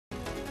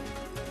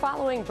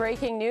Following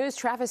breaking news,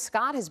 Travis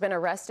Scott has been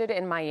arrested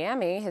in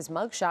Miami. His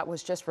mugshot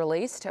was just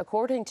released.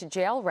 According to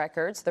jail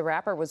records, the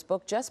rapper was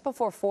booked just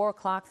before 4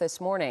 o'clock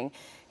this morning.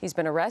 He's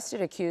been arrested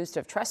accused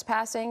of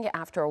trespassing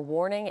after a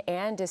warning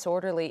and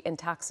disorderly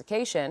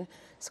intoxication.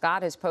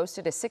 Scott has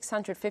posted a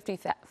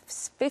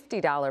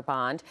 $650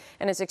 bond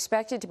and is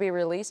expected to be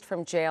released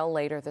from jail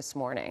later this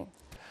morning.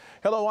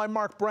 Hello, I'm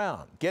Mark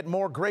Brown. Get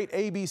more great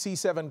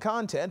ABC7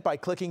 content by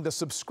clicking the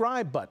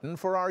subscribe button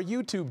for our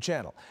YouTube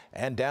channel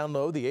and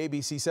download the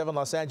ABC7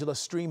 Los Angeles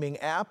streaming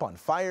app on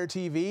Fire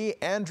TV,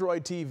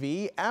 Android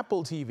TV,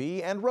 Apple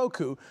TV, and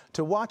Roku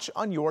to watch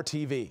on your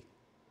TV.